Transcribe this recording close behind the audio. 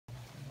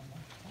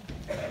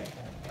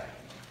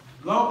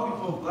Long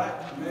before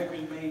black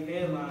Americans made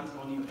headlines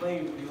on the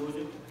playing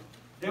field,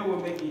 they were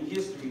making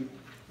history,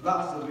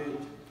 lots of it,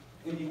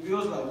 in the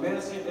fields like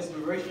medicine,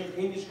 exploration,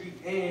 industry,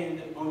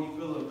 and on the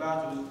field of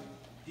battles.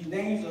 The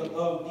names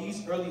of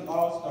these early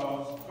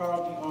all-stars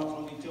probably aren't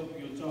on the tip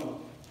of your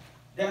tongue.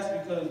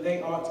 That's because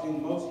they aren't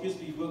in most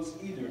history books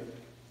either.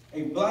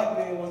 A black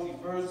man was the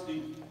first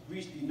to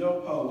reach the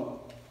North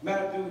Pole.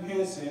 Matthew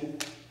Henson,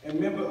 a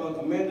member of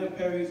Commander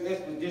Perry's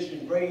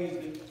expedition,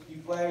 raised the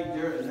flag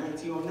there in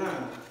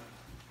 1909.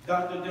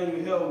 Dr.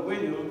 Daniel Hale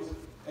Williams,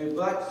 a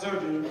black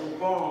surgeon,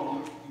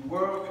 performed the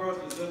world's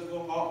first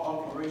successful heart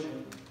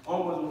operation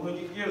almost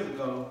 100 years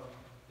ago.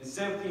 In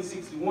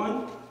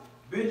 1761,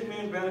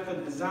 Benjamin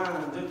Banneker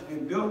designed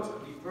and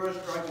built the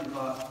first striking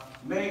clock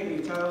made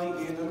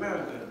entirely in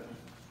America.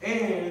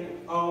 And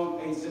on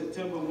a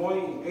September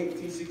morning in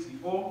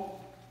 1864,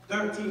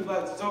 13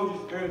 black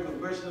soldiers earned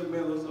Congressional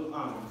Medals of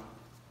Honor.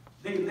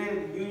 They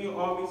led the Union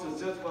Army's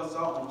successful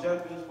assault on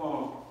Champion's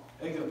Farm,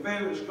 a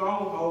Confederate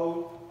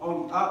stronghold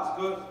on the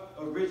outskirts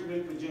of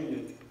Richmond,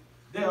 Virginia.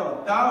 There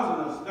are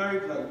thousands of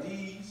stories like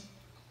these,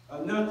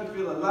 enough to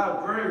fill a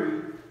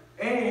library,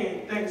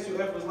 and thanks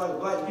to efforts like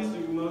Black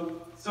History Month,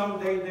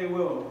 someday they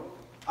will.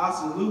 I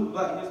salute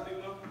Black History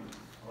Month.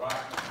 All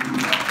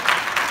right.